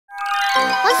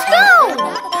Let's go!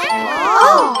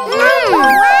 Oh!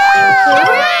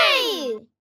 Hooray!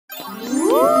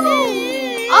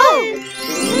 Oh!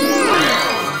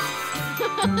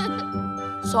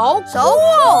 So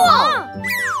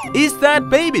cool! Is that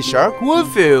baby shark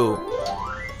Wolfoo?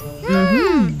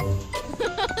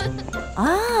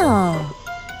 Ah.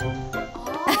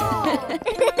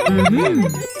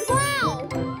 Wow!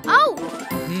 Oh!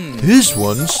 This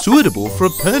one's suitable for a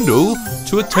Pendle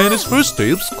to attend his first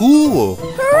day of school.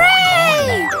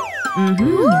 Hooray!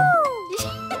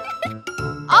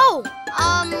 Oh!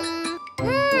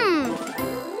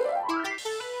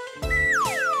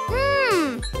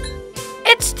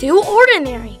 It's too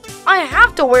ordinary. I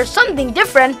have to wear something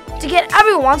different to get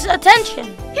everyone's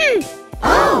attention.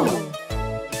 Oh!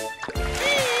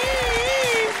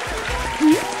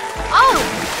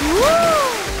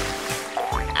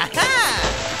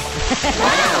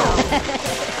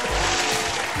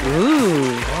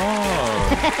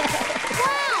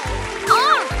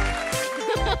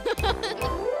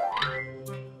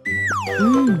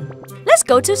 Let's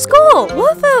go to school,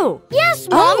 Wolfoo. Yes,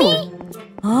 Mommy!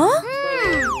 Huh?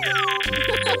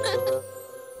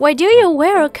 Why do you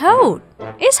wear a coat?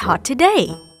 It's hot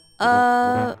today.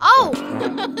 Oh!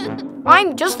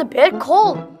 I'm just a bit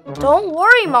cold. Don't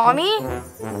worry, Mommy.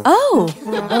 Oh.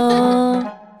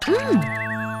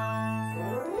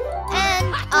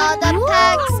 And the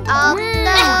pegs of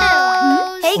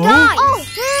those. Hey, guys!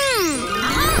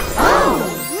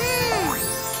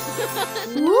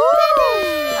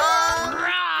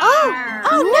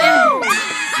 Oh no!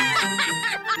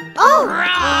 Oh!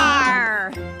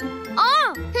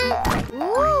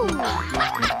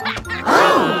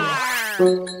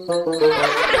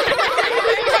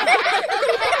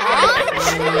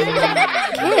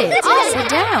 Kids, sit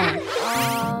down.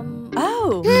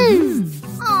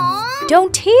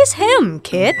 Don't tease him,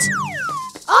 kids.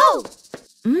 Oh!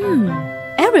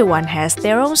 Everyone has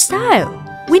their own style.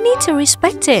 We need to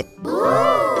respect it.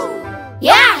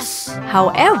 Yes!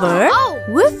 However,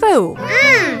 Wolfoo,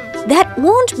 that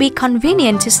won't be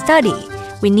convenient to study.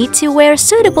 We need to wear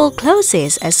suitable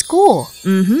clothes at school.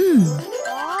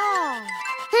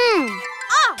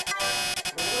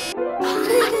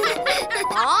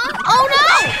 Oh no!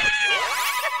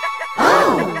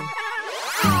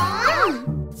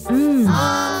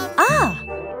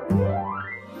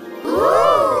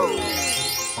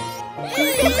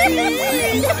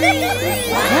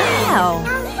 Wow.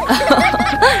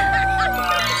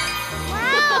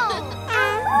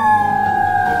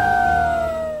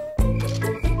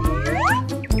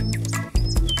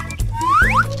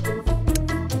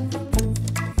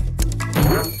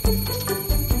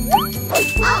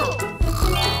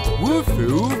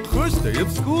 Wolfoo, first day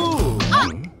of school.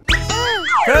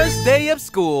 First day of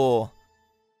school.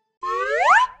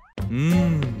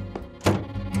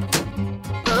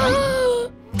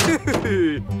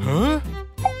 Huh?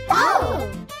 Oh.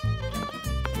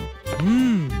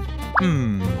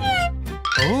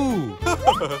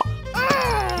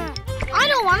 I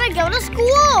don't want to go to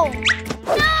school.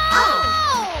 No!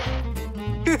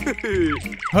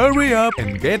 Hurry up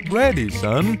and get ready,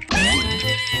 son.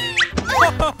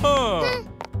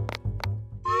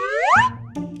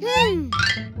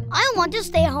 I want to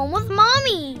stay home with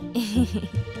Mommy.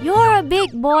 You're a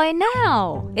big boy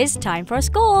now. It's time for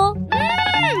school.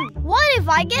 What if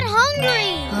I get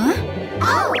hungry?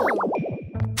 Oh!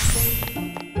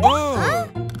 Oh.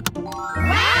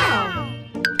 Wow!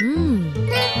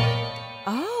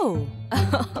 Oh.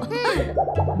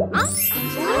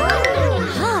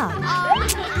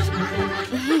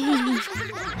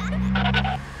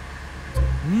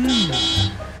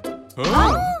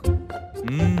 Huh?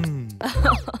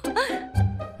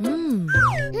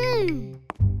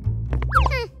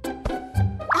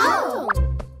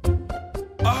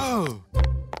 Oh! Oh.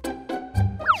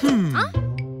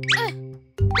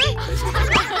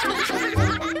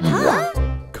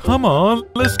 Come on,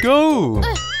 let's go.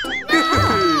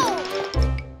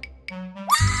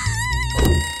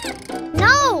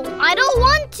 No, I don't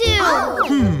want to.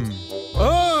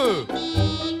 Oh.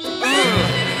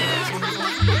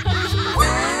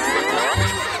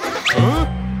 Huh?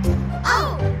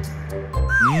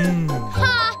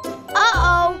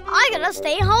 Uh-oh, I gotta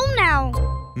stay home now.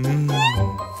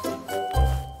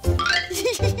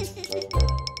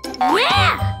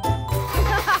 Yeah!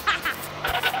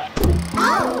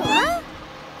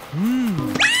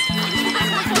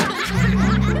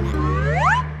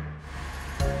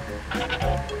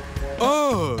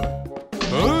 Oh.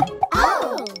 Huh?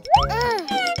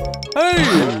 Hey.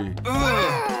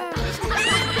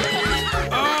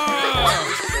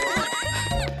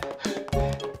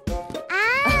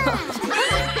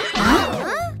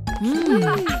 I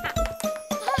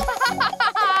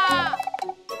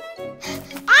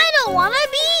don't want to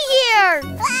be here.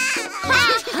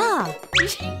 Ha!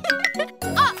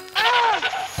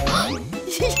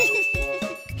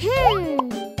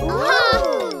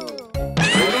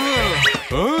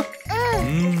 Huh?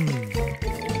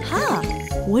 Ha!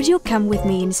 Would you come with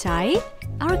me inside?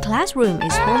 Our classroom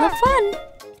is full of fun.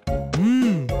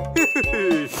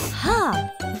 Ha!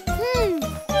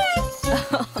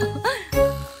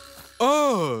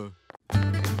 Oh.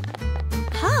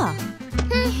 Ha!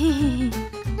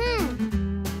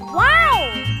 Wow!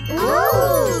 Oh!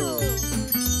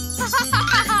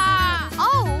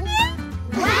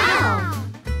 Wow!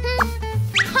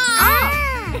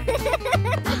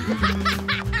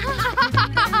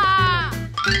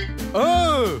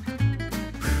 Oh.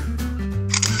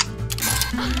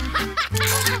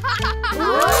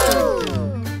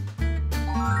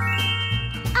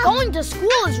 Going to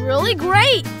school is really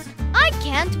great. I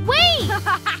can't wait.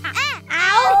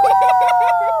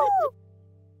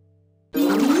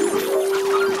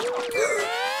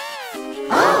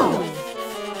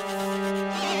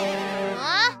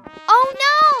 Huh? Oh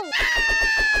no!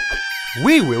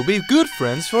 We will be good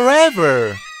friends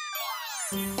forever.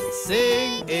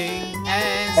 Singing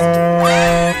and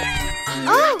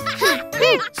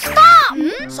Stop!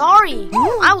 Sorry,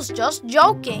 I was just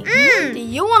joking. Do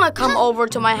you want to come over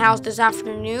to my house this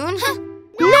afternoon?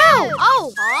 No!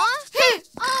 Oh!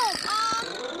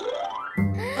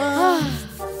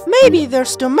 Maybe they're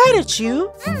still mad at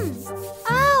you.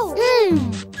 Oh!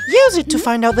 Use it to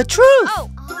find out the truth. Oh!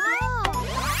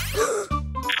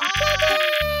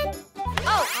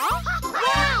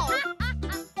 Wow!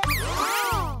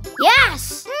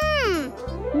 Yes!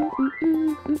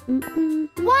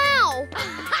 Wow!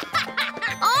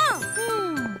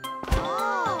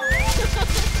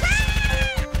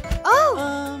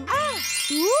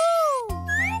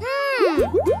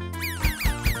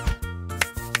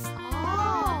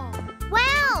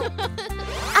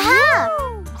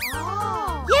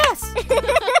 Yes.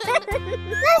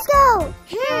 Let's go!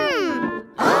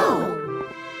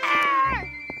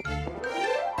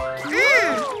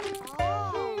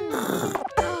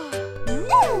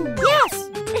 Yes.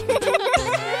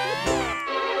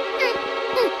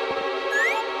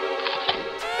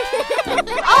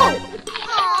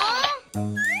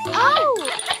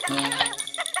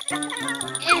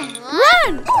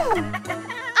 Run!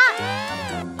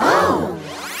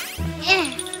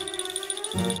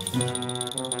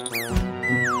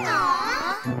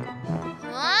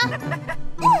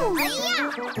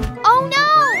 Oh no!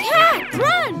 Cat,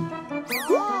 run!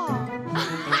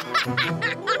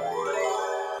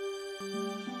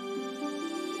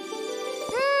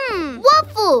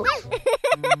 Wolfoo!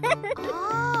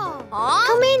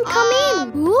 Come in, come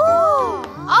in!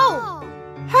 Oh!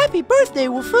 Happy birthday,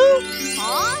 Wolfoo.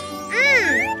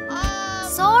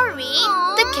 Sorry,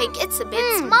 the cake is a bit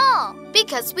small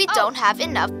because we don't have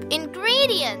enough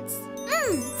ingredients.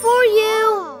 For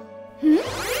you.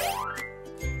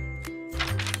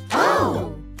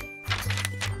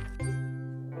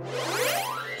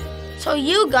 So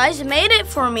you guys made it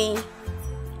for me.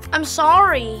 I'm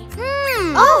sorry.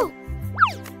 Oh!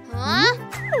 Huh?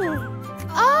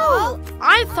 Oh!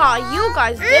 I thought you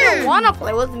guys didn't want to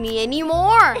play with me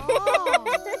anymore.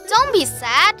 Don't be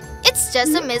sad. It's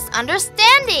just a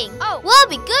misunderstanding. We'll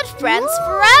be good friends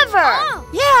forever.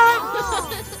 Yeah.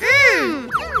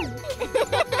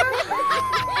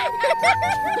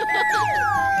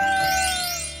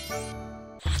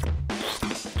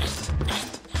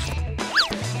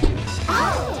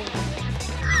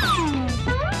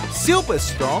 Super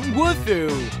strong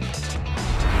Wolfoo.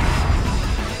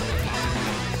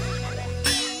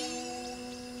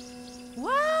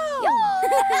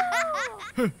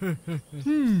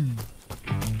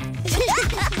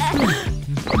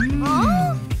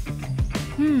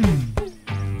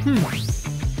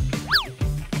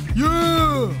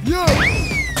 Yeah, yeah.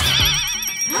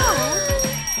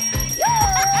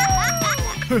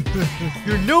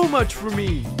 You're no match for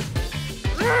me.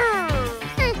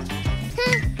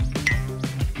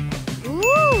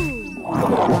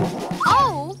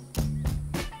 Oh!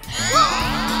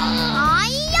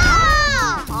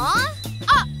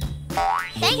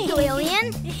 Thank you,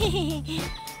 Alien.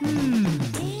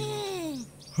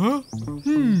 Huh?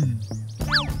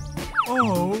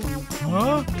 Oh.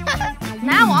 Huh?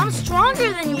 Now I'm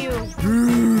stronger than you.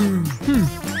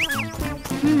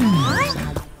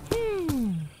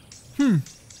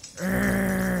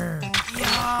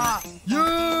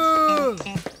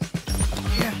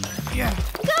 Yeah.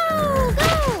 Go, go!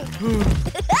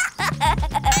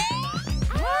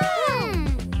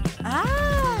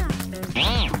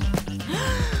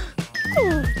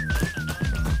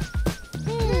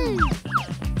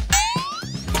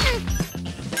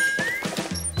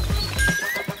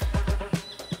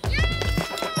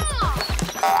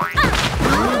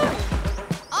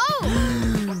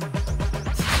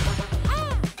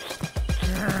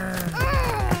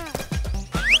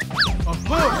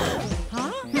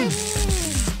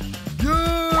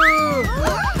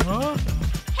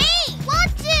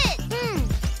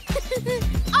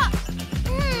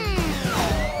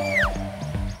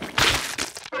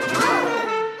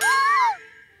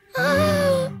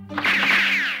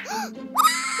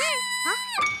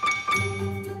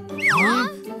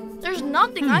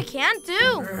 can't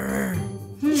do.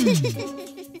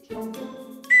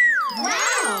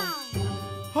 Wow!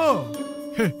 Huh.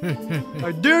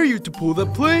 I dare you to pull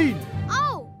that plane.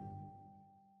 Oh!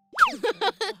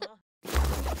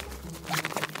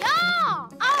 Yeah!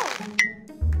 Oh!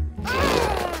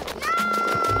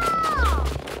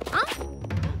 Huh?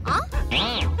 Huh?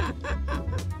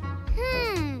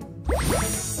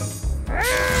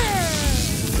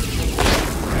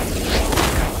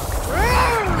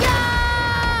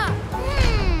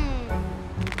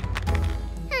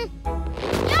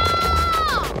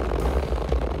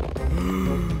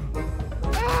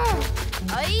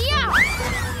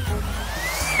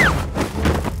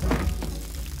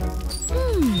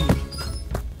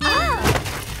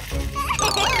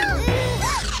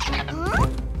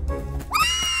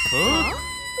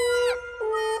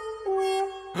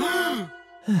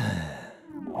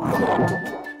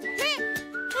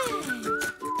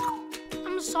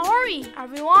 I'm sorry,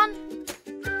 everyone.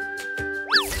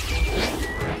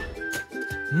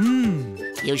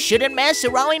 You shouldn't mess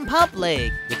around in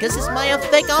public because it might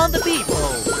affect all the people.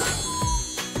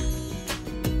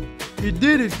 He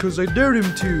did it because I dared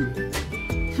him to.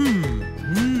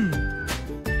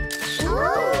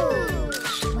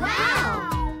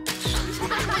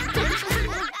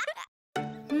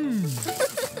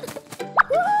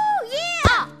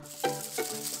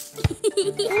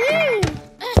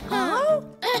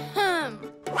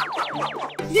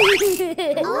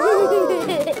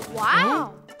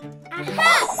 Wow!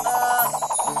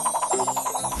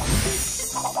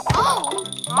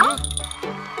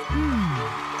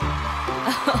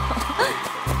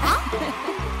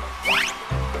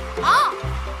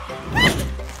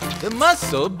 The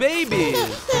muscle babies.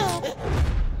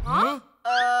 Huh?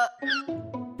 I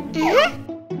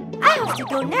have to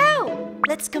go now.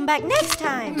 Let's come back next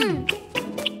time.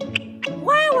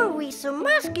 Why were we so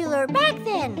muscular back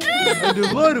then? And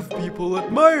a lot of people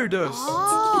admired us.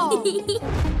 Oh!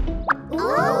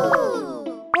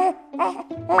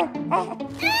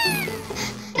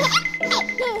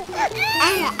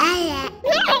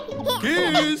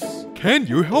 Kiss, can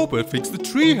you help us fix the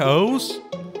treehouse?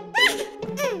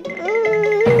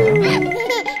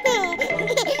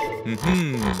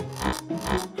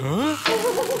 Huh?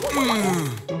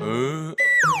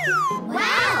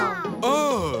 Wow!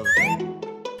 Oh.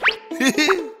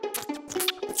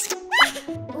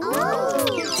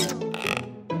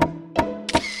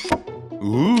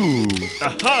 Ooh.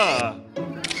 Aha.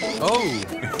 Oh.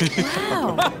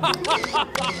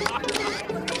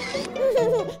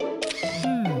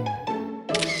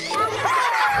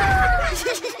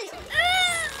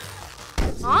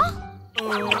 Huh?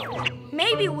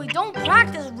 Maybe we don't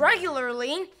practice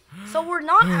regularly, so we're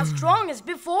not as strong as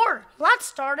before. Let's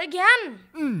start again.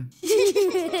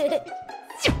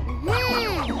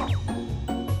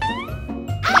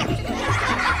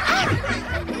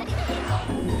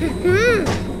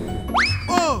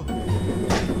 Oh.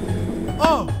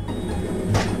 Oh.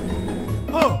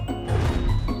 Oh. Oh!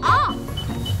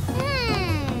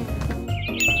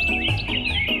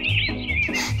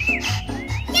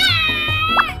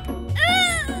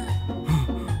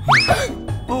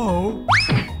 Oh.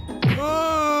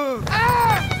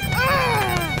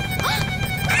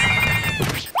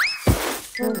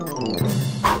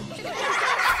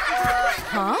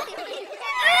 Huh?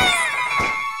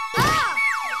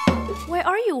 Why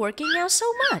are you working out so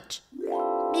much?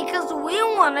 Because we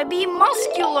want to be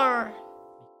muscular.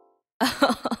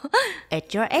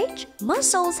 At your age,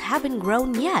 muscles haven't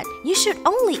grown yet. You should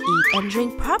only eat and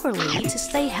drink properly to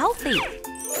stay healthy.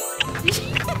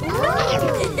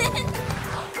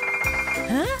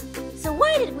 Huh? So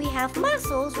why did we have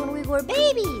muscles when we were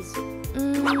babies?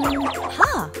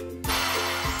 Huh?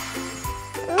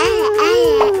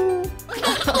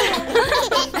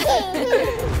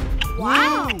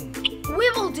 Wow! We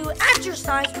will do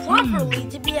exercise properly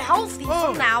to be healthy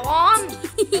from now on.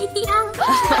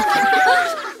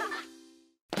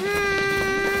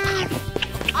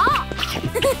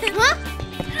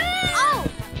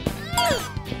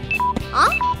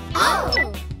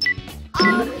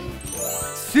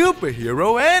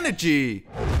 Superhero energy.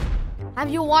 Have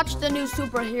you watched the new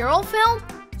superhero film?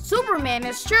 Superman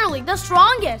is surely the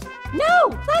strongest.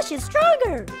 No, Flash is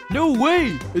stronger. No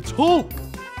way, it's Hulk.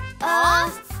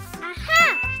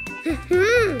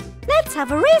 Let's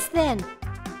have a race then.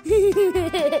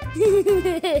 Yeah!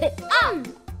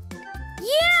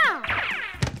 Yeah!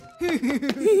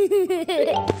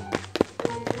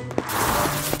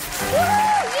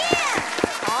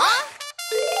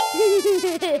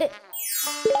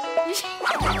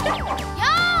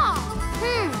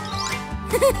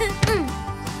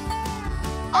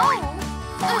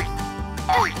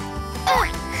 Oh!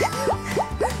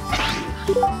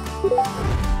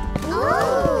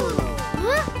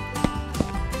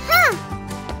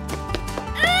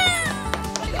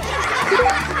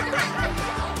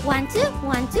 One, two,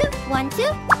 one, two, one, two.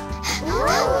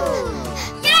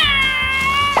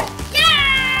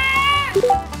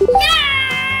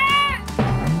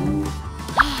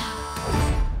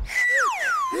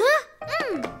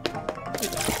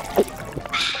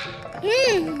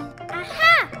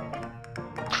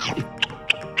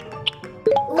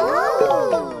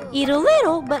 Eat a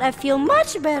little, but I feel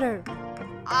much better.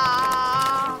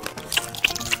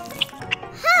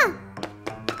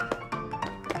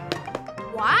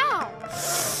 Wow.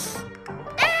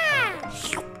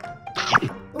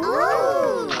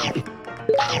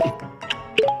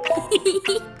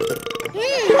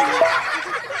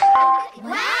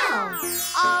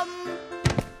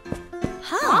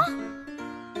 Huh?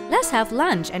 Let's have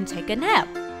lunch and take a nap.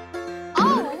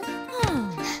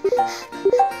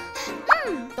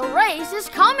 The race is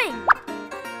coming.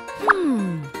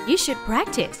 You should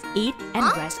practice, eat, and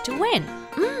rest to win.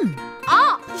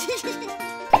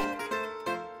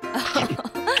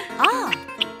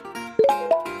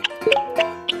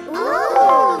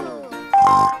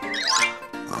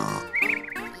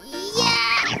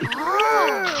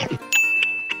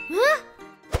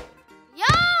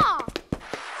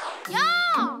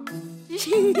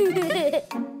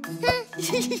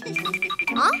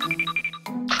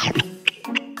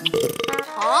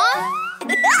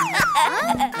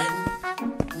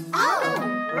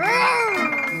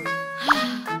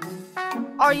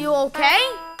 Are you okay?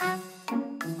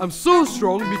 I'm so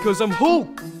strong because I'm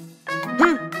Hulk.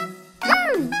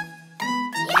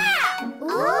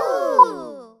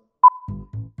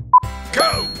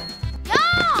 Go!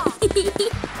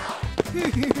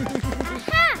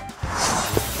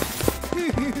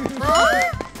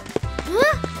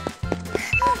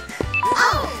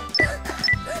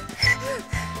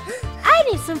 I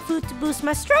need some food to boost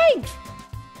my strength.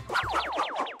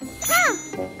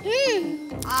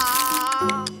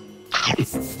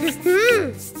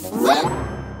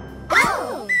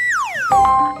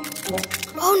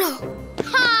 Oh no.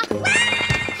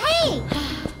 Hey!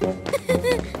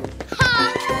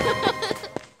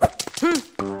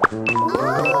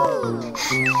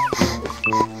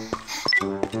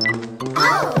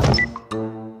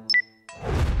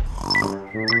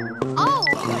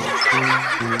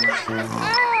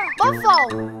 Wolfoo,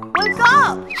 wake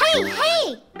up! Hey!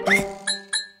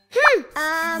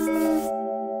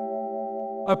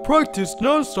 I practiced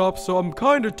non-stop, so I'm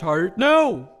kinda tired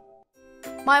now.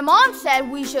 My mom said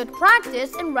we should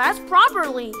practice and rest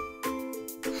properly.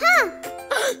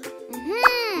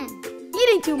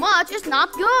 Eating too much is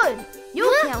not good.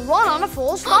 You can't run on a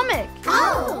full stomach.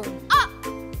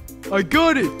 I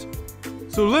got it.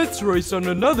 So let's race on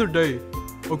another day,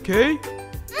 okay?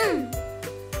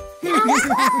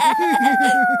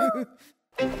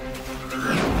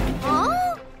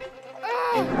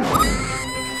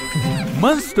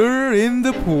 Monster in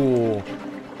the pool.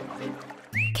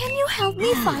 Can you help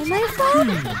me find my phone?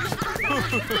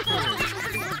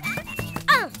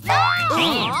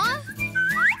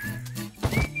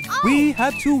 We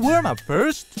have to warm up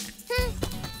first.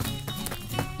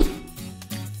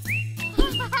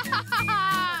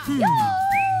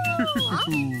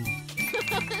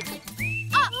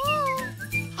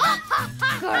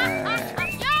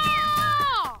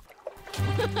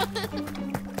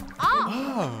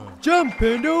 Jump,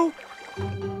 Pando.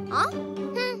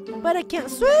 But I can't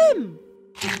swim.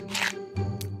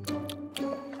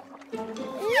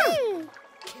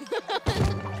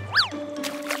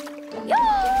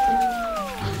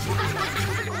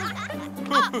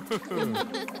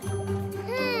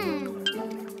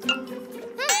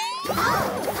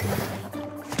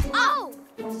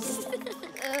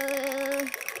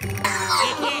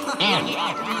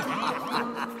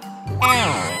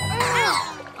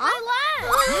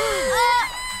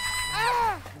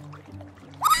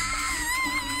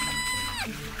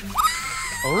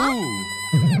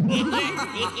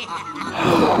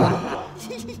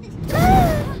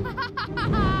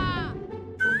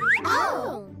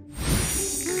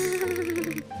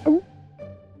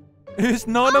 It's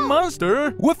not a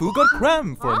monster. Wolfoo got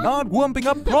cramp for not warming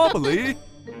up properly.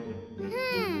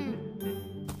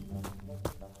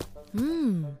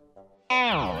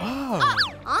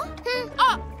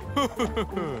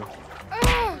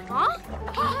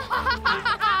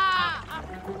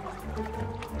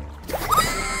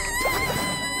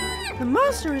 The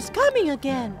monster is coming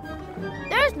again.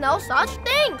 There's no such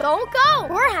thing. Don't go.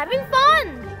 We're having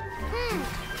fun.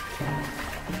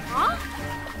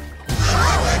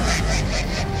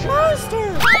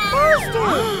 Monster! Monster!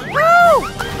 No!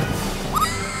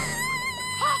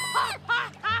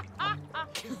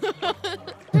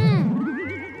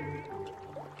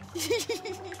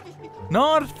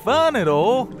 Not fun at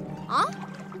all. Huh?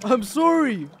 I'm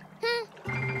sorry.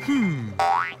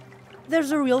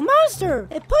 There's a real monster.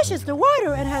 It pushes the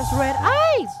water and has red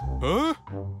eyes. Huh?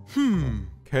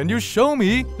 Can you show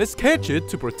me? Let's catch it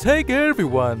to protect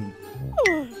everyone.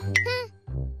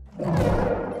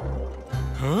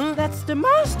 Huh? That's the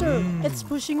monster. It's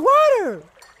pushing water.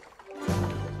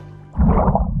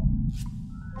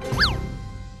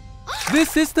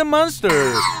 This is the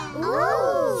monster.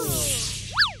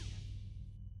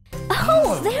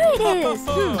 Oh, there it is.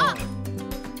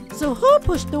 So who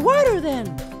pushed the water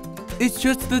then? It's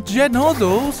just the jet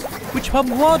nozzles which pump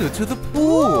water to the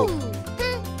pool.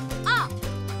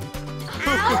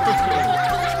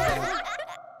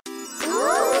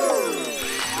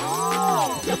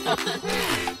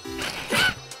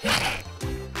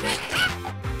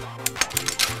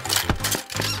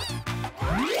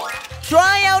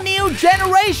 Try our new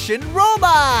generation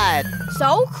robot!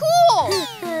 So cool!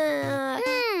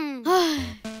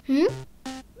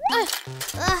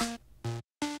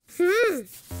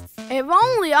 If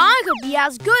only I could be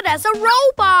as good as a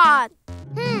robot.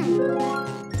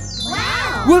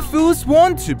 Wow! Wolfoos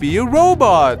want to be a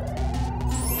robot.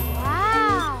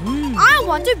 Wow! I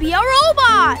want to be a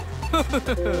robot.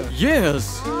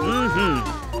 Yes.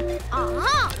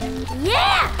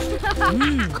 Yeah!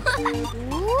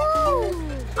 Ooh.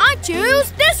 I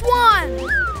choose this one.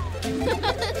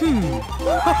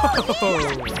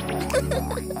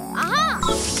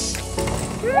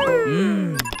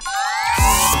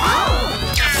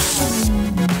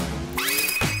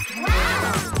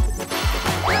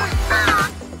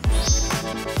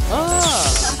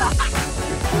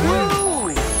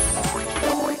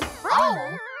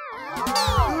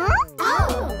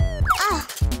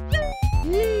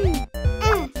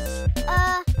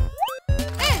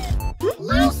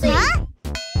 Lucy!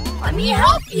 Let me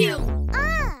help you.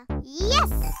 Yes!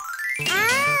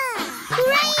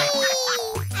 Great!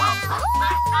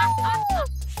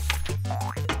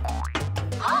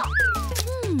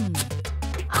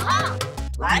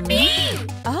 Let me.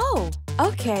 Oh,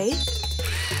 okay.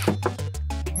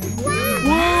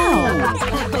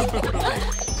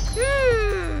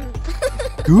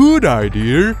 Good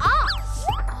idea.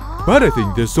 But I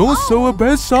think there's also a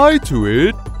bad side to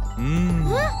it.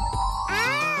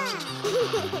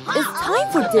 It's time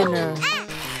for dinner.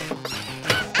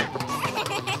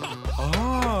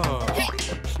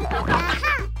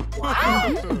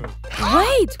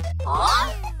 Wait!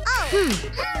 Bye.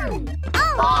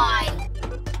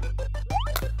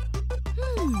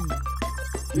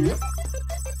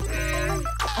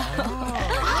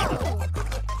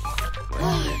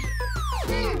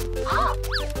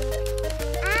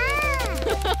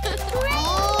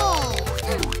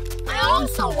 I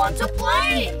also want to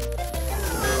play.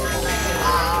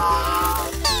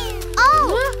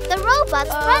 Oh, the robots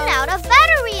run out of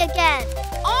battery again.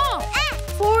 Oh,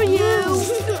 For you.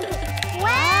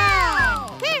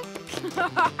 Wow!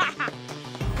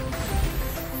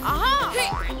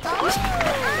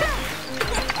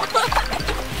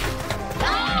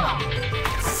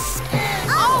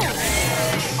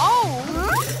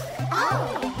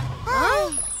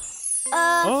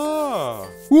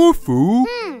 Wolfoo,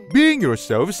 being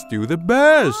yourself is still the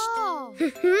best.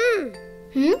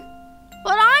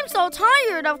 but I'm so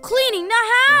tired of cleaning the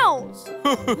house.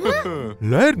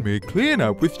 Let me clean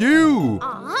up with you.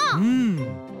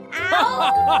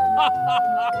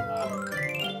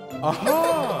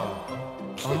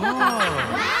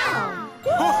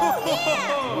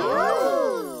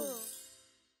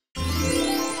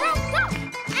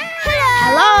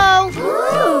 Hello.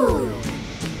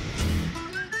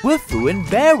 Wolfoo and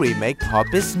Barry make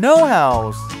Poppy's snow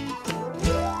house.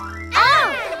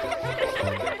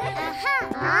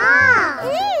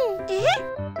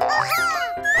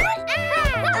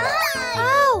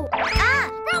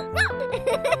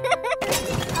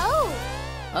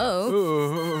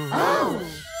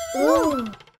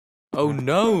 Oh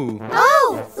no.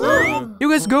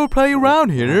 You guys go play around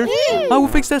here. I will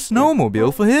fix that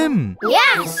snowmobile for him.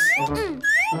 Yes!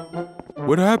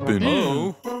 What happened?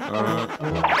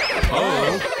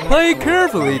 Play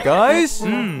carefully, guys.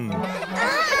 I'm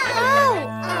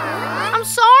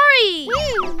sorry.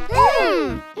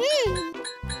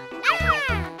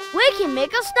 We can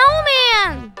make a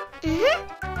snowman.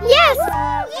 Yes!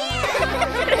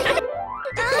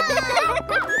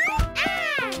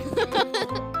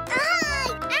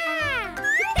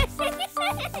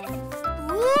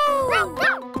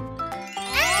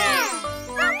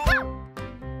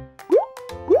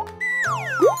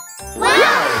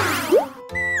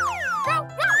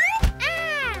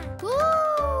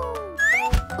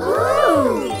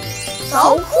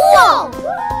 So cool!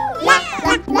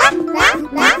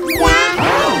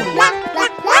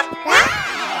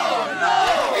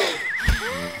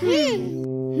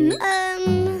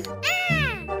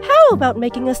 How about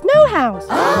making a snow house?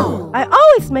 Oh. I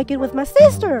always make it with my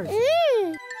sisters.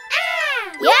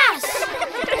 Yes!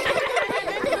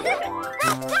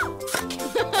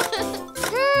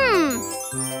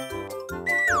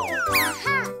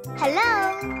 Hello?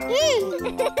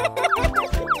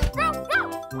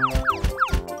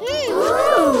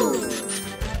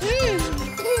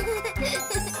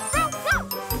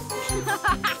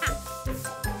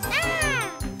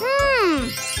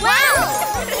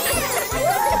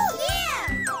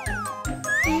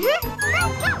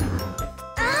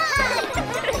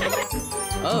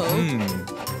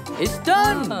 It's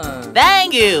done!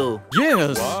 Thank you!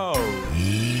 Yes! Wow!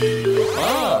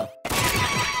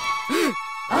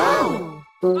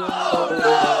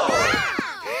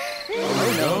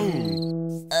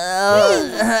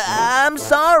 I'm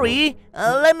sorry.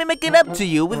 Let me make it up to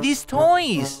you with these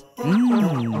toys. We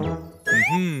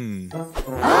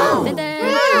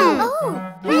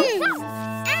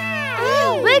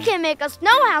can make a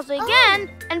snow house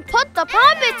again and put the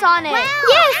puppets on it.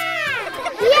 Yes!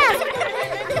 Yes!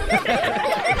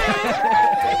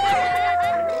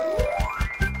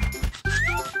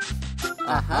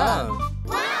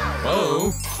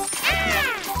 Oh!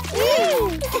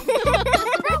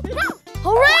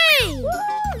 Hooray!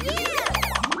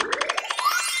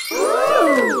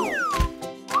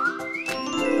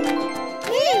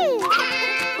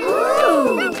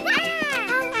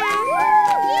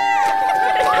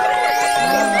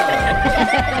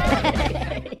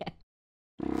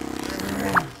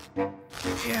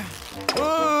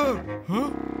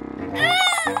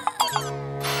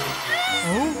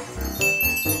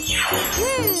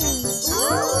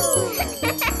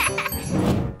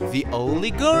 The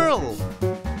only girl.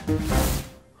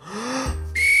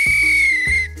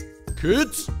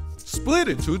 Kids, split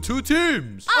into 2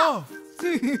 teams.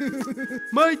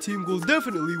 My team will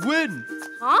definitely win.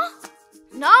 Huh?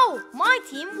 No, my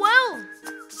team will.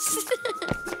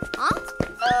 Huh?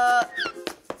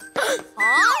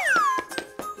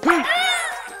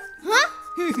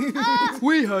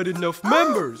 We had enough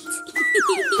members.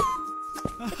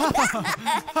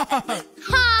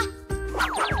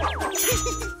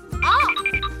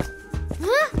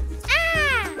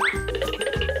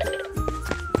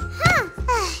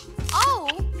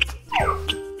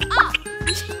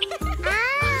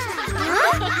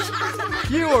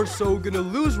 You are so gonna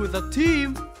lose with a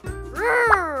team.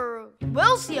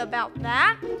 We'll see about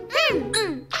that.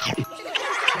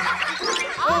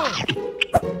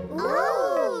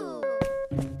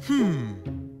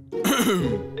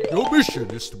 Your mission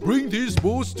is to bring these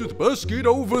balls to the basket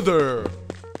over there.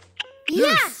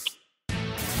 Yes!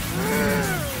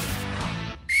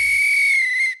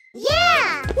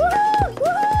 Yeah!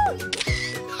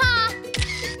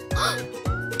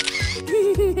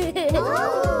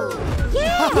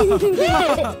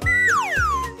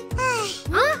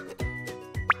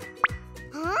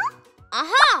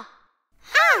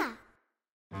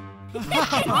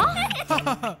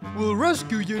 We'll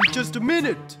rescue you in just a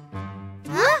minute.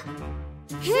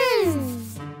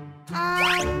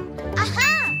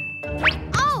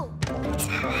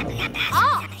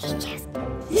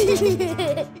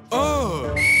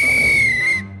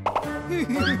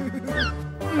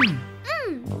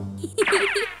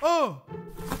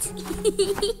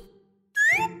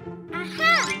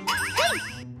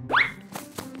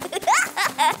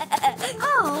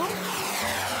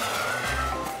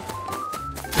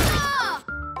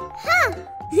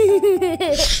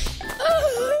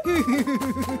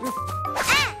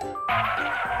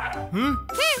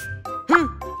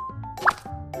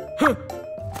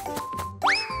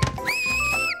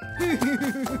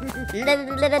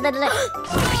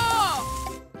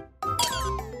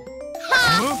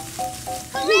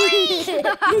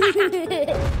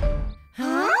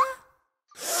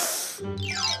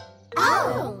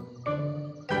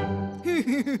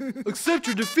 Accept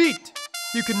your defeat.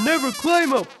 You can never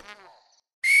climb up.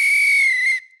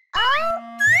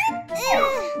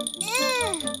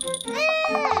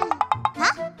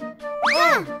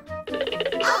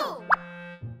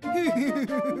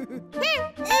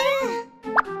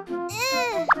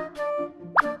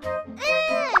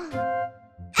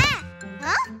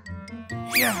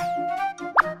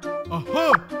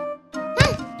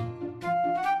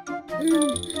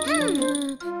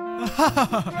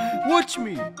 Watch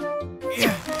me.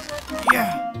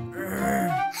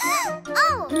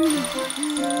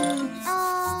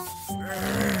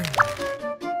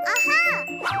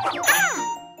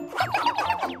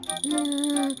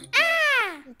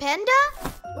 Panda?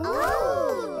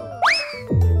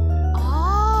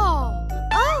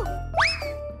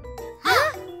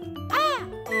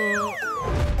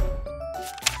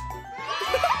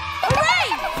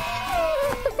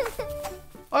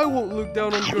 I won't look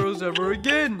down on girls ever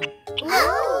again.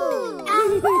 Ow!